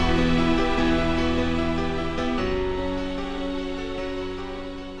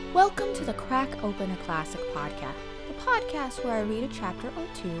Welcome to the Crack Open a Classic podcast, the podcast where I read a chapter or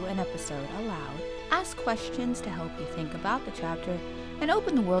two an episode aloud, ask questions to help you think about the chapter, and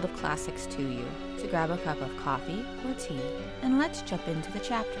open the world of classics to you. So grab a cup of coffee or tea, and let's jump into the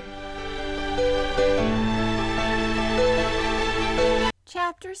chapter.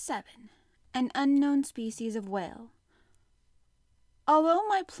 Chapter 7. An Unknown Species of Whale. Although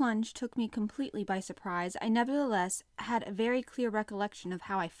my plunge took me completely by surprise, I nevertheless had a very clear recollection of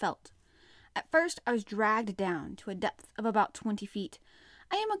how I felt. At first, I was dragged down to a depth of about 20 feet.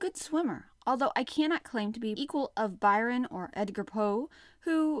 I am a good swimmer, although I cannot claim to be equal of Byron or Edgar Poe,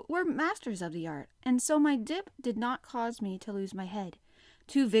 who were masters of the art, and so my dip did not cause me to lose my head.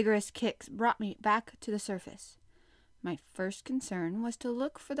 2 vigorous kicks brought me back to the surface. My first concern was to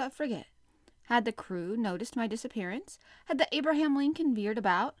look for the frigate. Had the crew noticed my disappearance? Had the Abraham Lincoln veered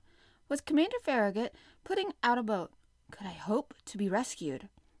about? Was Commander Farragut putting out a boat? Could I hope to be rescued?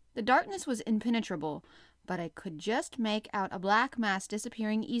 The darkness was impenetrable, but I could just make out a black mass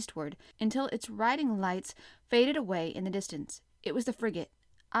disappearing eastward until its riding lights faded away in the distance. It was the frigate.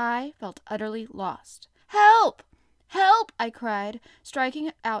 I felt utterly lost. "Help! Help!" I cried,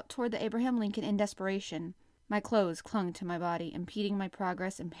 striking out toward the Abraham Lincoln in desperation. My clothes clung to my body, impeding my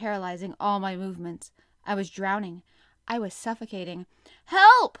progress and paralyzing all my movements. I was drowning. I was suffocating.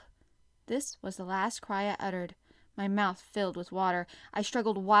 "Help!" This was the last cry I uttered. My mouth filled with water. I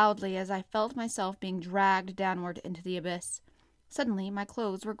struggled wildly as I felt myself being dragged downward into the abyss. Suddenly, my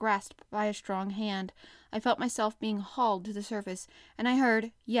clothes were grasped by a strong hand. I felt myself being hauled to the surface, and I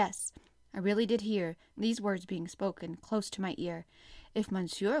heard, yes, I really did hear, these words being spoken close to my ear. If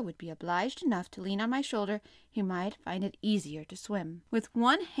Monsieur would be obliged enough to lean on my shoulder, he might find it easier to swim. With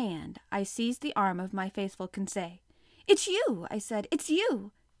one hand, I seized the arm of my faithful Conseil. "It's you," I said. "It's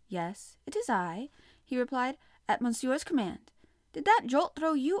you." "Yes, it is I," he replied, "at Monsieur's command. Did that jolt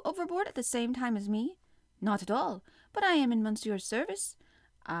throw you overboard at the same time as me?" "Not at all, but I am in Monsieur's service.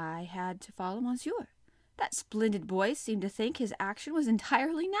 I had to follow Monsieur. That splendid boy seemed to think his action was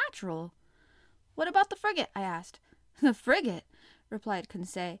entirely natural." "What about the frigate?" I asked. "The frigate?" replied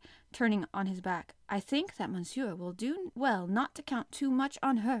Conseil, turning on his back. "I think that Monsieur will do well not to count too much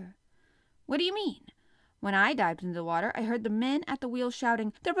on her." "What do you mean?" "When I dived into the water, I heard the men at the wheel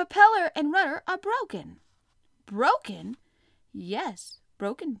shouting, 'The propeller and rudder are broken.'" "Broken?" "Yes,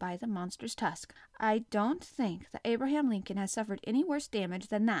 broken by the monster's tusk. I don't think that Abraham Lincoln has suffered any worse damage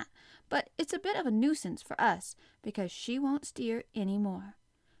than that, but it's a bit of a nuisance for us, because she won't steer any more."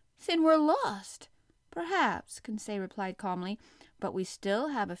 "Then we're lost." "Perhaps," Conseil replied calmly, "but we still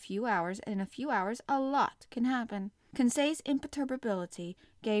have a few hours, and in a few hours a lot can happen." Conseil's imperturbability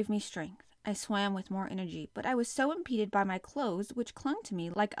gave me strength. I swam with more energy, but I was so impeded by my clothes, which clung to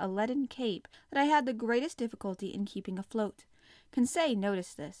me like a leaden cape, that I had the greatest difficulty in keeping afloat. Conseil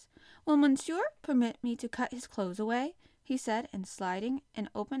noticed this. "Will Monsieur permit me to cut his clothes away?" he said, and sliding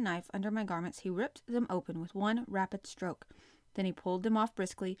an open knife under my garments, he ripped them open with one rapid stroke. Then he pulled them off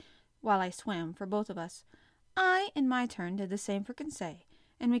briskly, while I swam for both of us. I, in my turn, did the same for Conseil,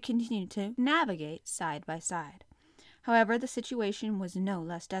 and we continued to navigate side by side. However, the situation was no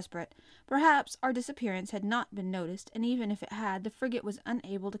less desperate. Perhaps our disappearance had not been noticed, and even if it had, the frigate was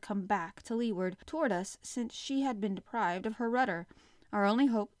unable to come back to leeward toward us, since she had been deprived of her rudder. Our only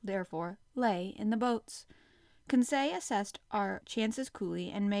hope, therefore, lay in the boats. Conseil assessed our chances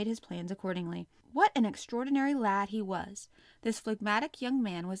coolly and made his plans accordingly. What an extraordinary lad he was! This phlegmatic young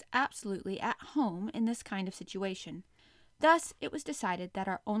man was absolutely at home in this kind of situation. Thus it was decided that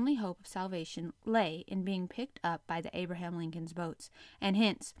our only hope of salvation lay in being picked up by the Abraham Lincoln's boats, and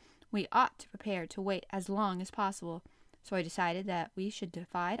hence we ought to prepare to wait as long as possible. So I decided that we should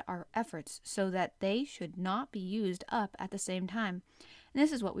divide our efforts so that they should not be used up at the same time. And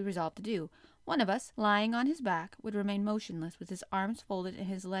this is what we resolved to do. One of us, lying on his back, would remain motionless with his arms folded and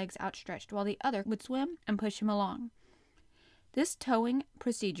his legs outstretched, while the other would swim and push him along. This towing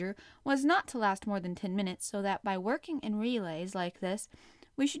procedure was not to last more than 10 minutes, so that by working in relays like this,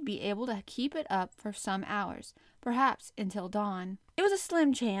 we should be able to keep it up for some hours, perhaps until dawn. It was a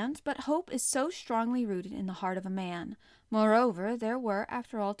slim chance, but hope is so strongly rooted in the heart of a man. Moreover, there were,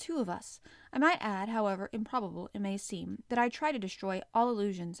 after all, 2 of us. I might add, however improbable it may seem, that I tried to destroy all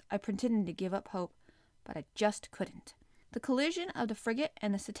illusions. I pretended to give up hope, but I just couldn't. The collision of the frigate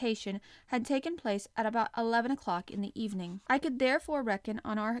and the cetacean had taken place at about 11 o'clock in the evening. I could therefore reckon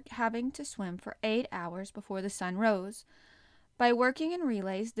on our having to swim for 8 hours before the sun rose. By working in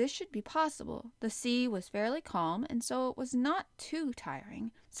relays, this should be possible. The sea was fairly calm, and so it was not too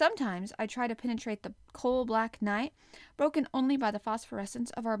tiring. Sometimes I tried to penetrate the coal-black night, broken only by the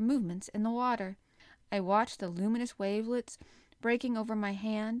phosphorescence of our movements in the water. I watched the luminous wavelets breaking over my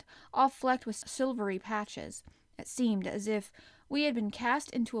hand, all flecked with silvery patches. It seemed as if we had been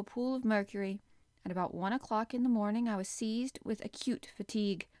cast into a pool of mercury. At about 1 o'clock in the morning I was seized with acute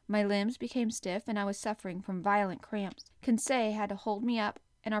fatigue. My limbs became stiff, and I was suffering from violent cramps. Conseil had to hold me up,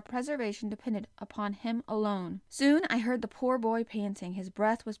 and our preservation depended upon him alone. Soon I heard the poor boy panting. His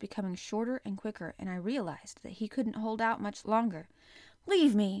breath was becoming shorter and quicker, and I realized that he couldn't hold out much longer.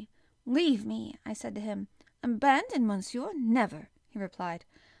 Leave me, I said to him. Abandon, monsieur? Never, he replied.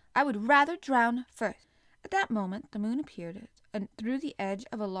 I would rather drown first. At that moment the moon appeared through the edge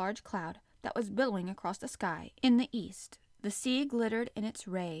of a large cloud that was billowing across the sky in the east. The sea glittered in its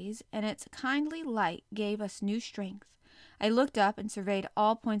rays, and its kindly light gave us new strength. I looked up and surveyed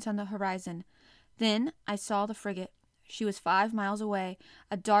all points on the horizon. Then I saw the frigate. She was 5 miles away,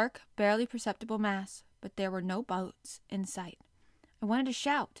 a dark, barely perceptible mass, but there were no boats in sight. I wanted to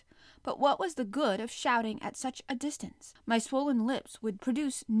shout, but what was the good of shouting at such a distance? My swollen lips would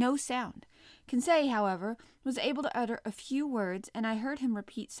produce no sound. Conseil, however, was able to utter a few words, and I heard him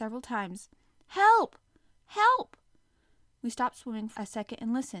repeat several times, "Help! Help!" We stopped swimming for a second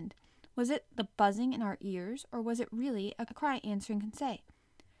and listened. Was it the buzzing in our ears, or was it really a cry answering Conseil?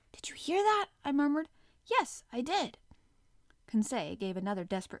 "Did you hear that?" I murmured. "Yes, I did." Conseil gave another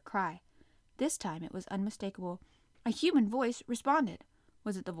desperate cry. This time it was unmistakable. A human voice responded.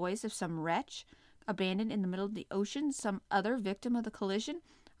 Was it the voice of some wretch, abandoned in the middle of the ocean, some other victim of the collision,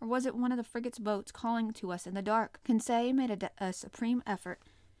 or was it one of the frigate's boats calling to us in the dark? Conseil made a supreme effort,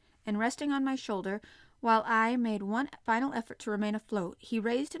 and resting on my shoulder, while I made one final effort to remain afloat, he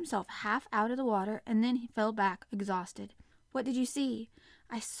raised himself half out of the water, and then he fell back exhausted. "What did you see?"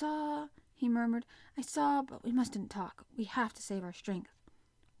 "I saw," he murmured. "I saw, but we mustn't talk. We have to save our strength."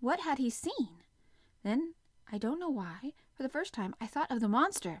 What had he seen? Then, I don't know why, for the first time I thought of the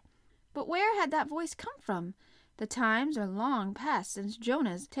monster. But where had that voice come from? The times are long past since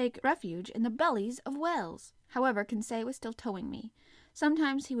Jonahs take refuge in the bellies of whales. However, Conseil was still towing me.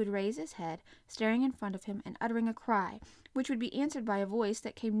 Sometimes he would raise his head, staring in front of him and uttering a cry, which would be answered by a voice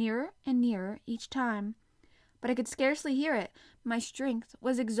that came nearer and nearer each time. But I could scarcely hear it. My strength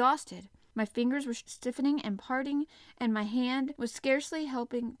was exhausted. My fingers were stiffening and parting, and my hand was scarcely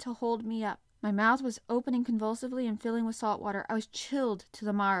helping to hold me up. My mouth was opening convulsively and filling with salt water. I was chilled to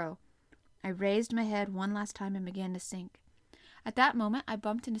the marrow. I raised my head one last time and began to sink. At that moment I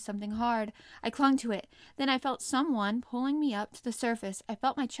bumped into something hard. I clung to it. Then I felt someone pulling me up to the surface. I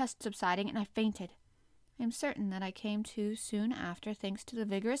felt my chest subsiding, and I fainted. I am certain that I came to soon after, thanks to the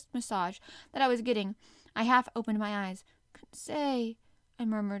vigorous massage that I was getting. I half opened my eyes. "Conseil," I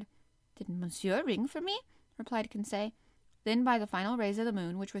murmured. "Did monsieur ring for me?" replied Conseil. Then, by the final rays of the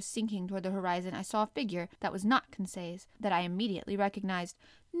moon, which was sinking toward the horizon, I saw a figure that was not Conseil's, that I immediately recognized.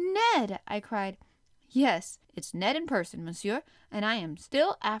 "Ned!" I cried. "Yes, it's Ned in person, monsieur, and I am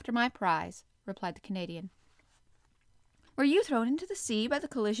still after my prize," replied the Canadian. "Were you thrown into the sea by the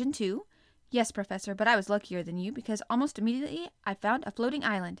collision, too?" "Yes, Professor, but I was luckier than you, because almost immediately I found a floating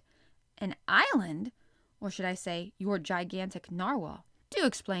island." "An island? Or should I say, your gigantic narwhal?" "Do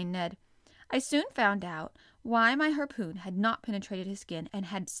explain, Ned." "I soon found out why my harpoon had not penetrated his skin and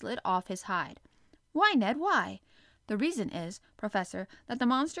had slid off his hide." "Why, Ned, why?" "The reason is, Professor, that the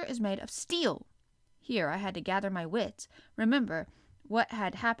monster is made of steel." Here I had to gather my wits, remember what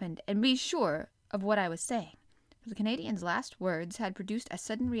had happened, and be sure of what I was saying, for the Canadian's last words had produced a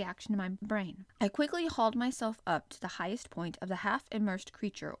sudden reaction in my brain. I quickly hauled myself up to the highest point of the half-immersed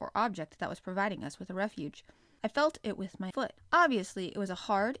creature or object that was providing us with a refuge. I felt it with my foot. Obviously, it was a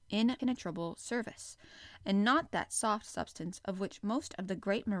hard, impenetrable surface, and not that soft substance of which most of the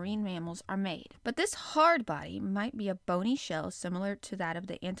great marine mammals are made. But this hard body might be a bony shell similar to that of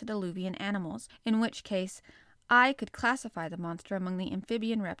the antediluvian animals, in which case I could classify the monster among the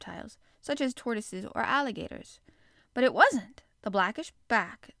amphibian reptiles, such as tortoises or alligators. But it wasn't. The blackish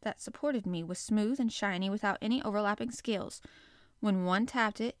back that supported me was smooth and shiny without any overlapping scales. When one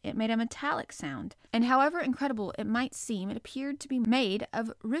tapped it, it made a metallic sound, and however incredible it might seem, it appeared to be made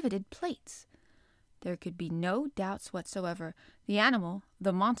of riveted plates. There could be no doubts whatsoever. The animal,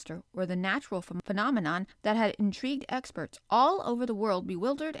 the monster, or the natural phenomenon that had intrigued experts all over the world,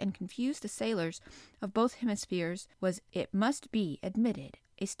 bewildered and confused the sailors of both hemispheres, was, it must be admitted,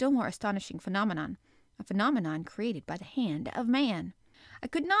 a still more astonishing phenomenon, a phenomenon created by the hand of man. I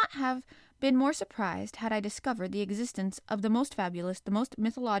could not have been more surprised had I discovered the existence of the most fabulous, the most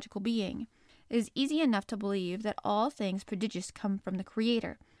mythological being. It is easy enough to believe that all things prodigious come from the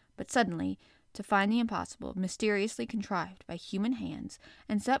Creator, but suddenly to find the impossible, mysteriously contrived by human hands,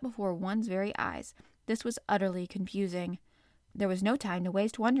 and set before one's very eyes, this was utterly confusing. There was no time to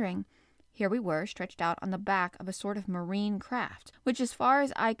waste wondering. Here we were, stretched out on the back of a sort of marine craft, which, as far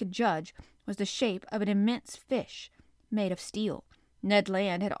as I could judge, was the shape of an immense fish, made of steel. Ned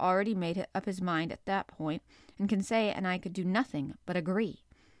Land had already made up his mind at that point, and Conseil and I could do nothing but agree.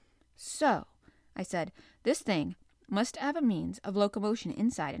 "So," I said, "this thing must have a means of locomotion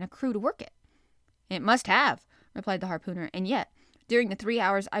inside and a crew to work it." "It must have," replied the harpooner, "and yet, during the 3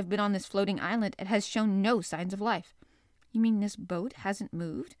 hours I've been on this floating island, it has shown no signs of life." "You mean this boat hasn't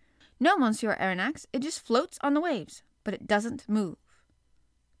moved?" "No, Monsieur Aronnax, it just floats on the waves, but it doesn't move."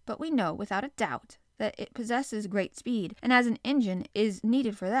 "But we know without a doubt that it possesses great speed, and as an engine is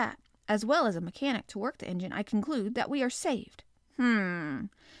needed for that, as well as a mechanic to work the engine, I conclude that we are saved."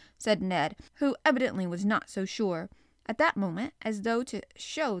 Said Ned, who evidently was not so sure. At that moment, as though to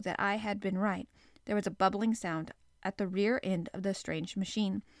show that I had been right, there was a bubbling sound at the rear end of the strange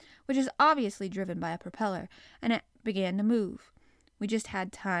machine, which is obviously driven by a propeller, and it began to move. We just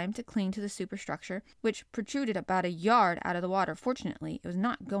had time to cling to the superstructure, which protruded about a yard out of the water. Fortunately, it was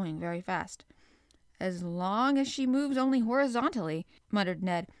not going very fast. "As long as she moves only horizontally," muttered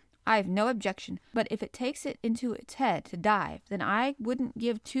Ned, "I've no objection, but if it takes it into its head to dive, then I wouldn't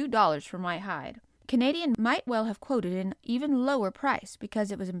give $2 for my hide." Canadian might well have quoted an even lower price,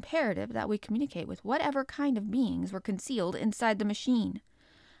 because it was imperative that we communicate with whatever kind of beings were concealed inside the machine.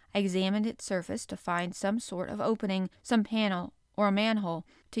 I examined its surface to find some sort of opening, some panel, or a manhole,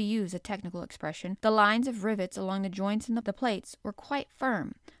 to use a technical expression. The lines of rivets along the joints in the plates were quite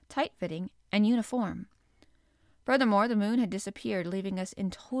firm, tight-fitting, and uniform. Furthermore, the moon had disappeared, leaving us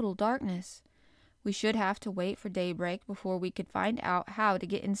in total darkness. We should have to wait for daybreak before we could find out how to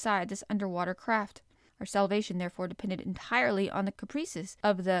get inside this underwater craft. Our salvation, therefore, depended entirely on the caprices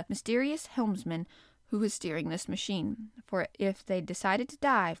of the mysterious helmsman who was steering this machine, for if they decided to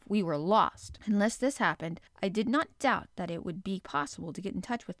dive, we were lost. Unless this happened, I did not doubt that it would be possible to get in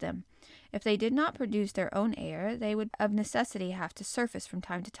touch with them. If they did not produce their own air, they would of necessity have to surface from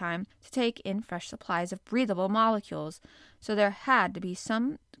time to time to take in fresh supplies of breathable molecules, so there had to be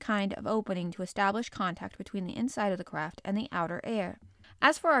some kind of opening to establish contact between the inside of the craft and the outer air.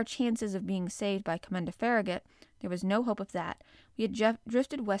 As for our chances of being saved by Commander Farragut, there was no hope of that. We had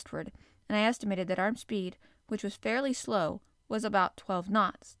drifted westward, and I estimated that our speed, which was fairly slow, was about 12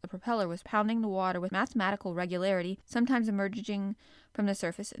 knots. The propeller was pounding the water with mathematical regularity, sometimes emerging from the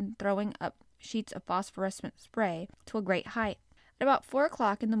surface and throwing up sheets of phosphorescent spray to a great height. At about 4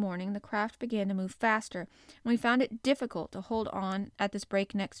 o'clock in the morning, the craft began to move faster, and we found it difficult to hold on at this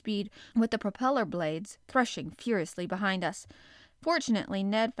breakneck speed, with the propeller blades threshing furiously behind us. Fortunately,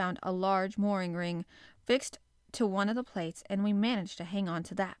 Ned found a large mooring ring fixed to one of the plates, and we managed to hang on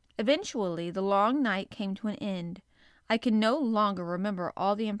to that. Eventually, the long night came to an end. I can no longer remember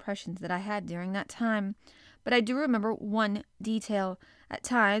all the impressions that I had during that time, but I do remember one detail. At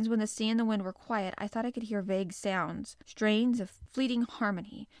times, when the sea and the wind were quiet, I thought I could hear vague sounds, strains of fleeting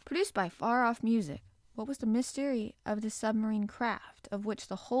harmony, produced by far-off music. What was the mystery of this submarine craft, of which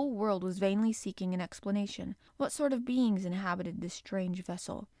the whole world was vainly seeking an explanation? What sort of beings inhabited this strange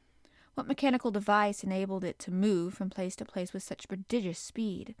vessel? What mechanical device enabled it to move from place to place with such prodigious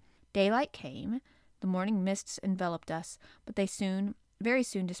speed? Daylight came. The morning mists enveloped us, but they very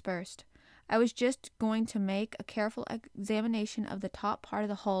soon dispersed. I was just going to make a careful examination of the top part of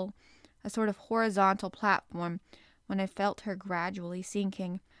the hull, a sort of horizontal platform, when I felt her gradually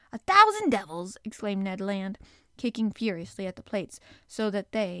sinking. "1,000 devils!" exclaimed Ned Land, kicking furiously at the plates, so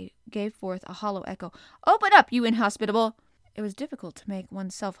that they gave forth a hollow echo. "Open up, you inhospitable!" It was difficult to make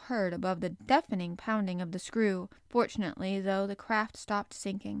oneself heard above the deafening pounding of the screw. Fortunately, though, the craft stopped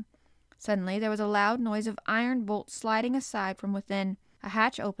sinking. Suddenly there was a loud noise of iron bolts sliding aside from within. A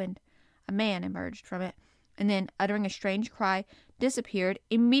hatch opened. A man emerged from it, and then, uttering a strange cry, disappeared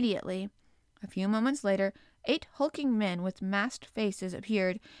immediately. A few moments later, 8 hulking men with masked faces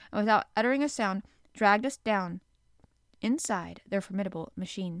appeared, and without uttering a sound, dragged us down inside their formidable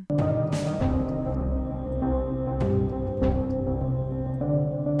machine.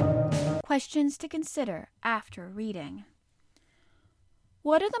 Questions to consider after reading.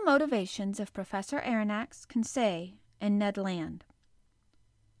 What are the motivations of Professor Aronnax, Conseil, and Ned Land?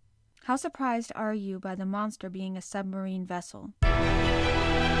 How surprised are you by the monster being a submarine vessel?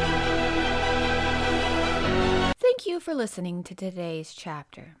 Thank you for listening to today's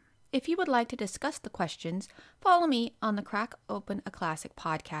chapter. If you would like to discuss the questions, follow me on the Crack Open a Classic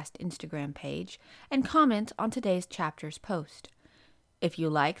podcast Instagram page and comment on today's chapter's post. If you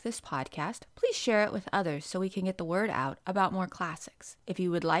like this podcast, please share it with others so we can get the word out about more classics. If you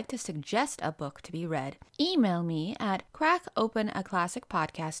would like to suggest a book to be read, email me at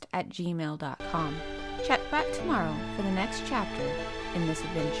crackopenaclassicpodcast@gmail.com. Check back tomorrow for the next chapter in this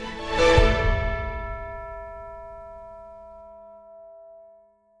adventure.